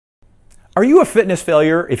Are you a fitness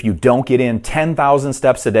failure if you don't get in 10,000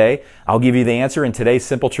 steps a day? I'll give you the answer in today's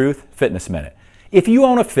Simple Truth Fitness Minute. If you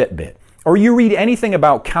own a Fitbit or you read anything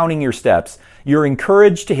about counting your steps, you're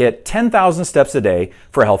encouraged to hit 10,000 steps a day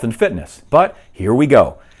for health and fitness. But here we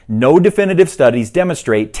go. No definitive studies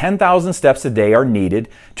demonstrate 10,000 steps a day are needed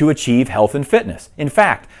to achieve health and fitness. In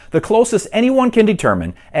fact, the closest anyone can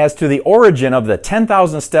determine as to the origin of the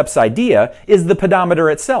 10,000 steps idea is the pedometer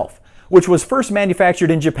itself, which was first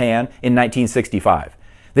manufactured in Japan in 1965.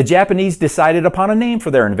 The Japanese decided upon a name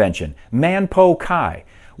for their invention, Manpo Kai,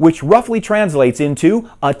 which roughly translates into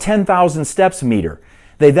a 10,000 steps meter.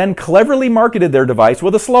 They then cleverly marketed their device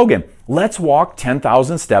with a slogan, "Let's walk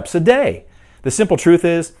 10,000 steps a day." The simple truth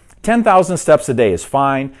is, 10,000 steps a day is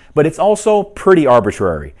fine, but it's also pretty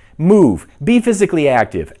arbitrary. Move, be physically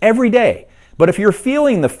active every day. But if you're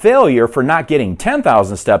feeling the failure for not getting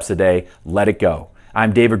 10,000 steps a day, let it go.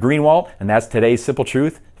 I'm David Greenwald, and that's today's Simple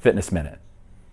Truth Fitness Minute.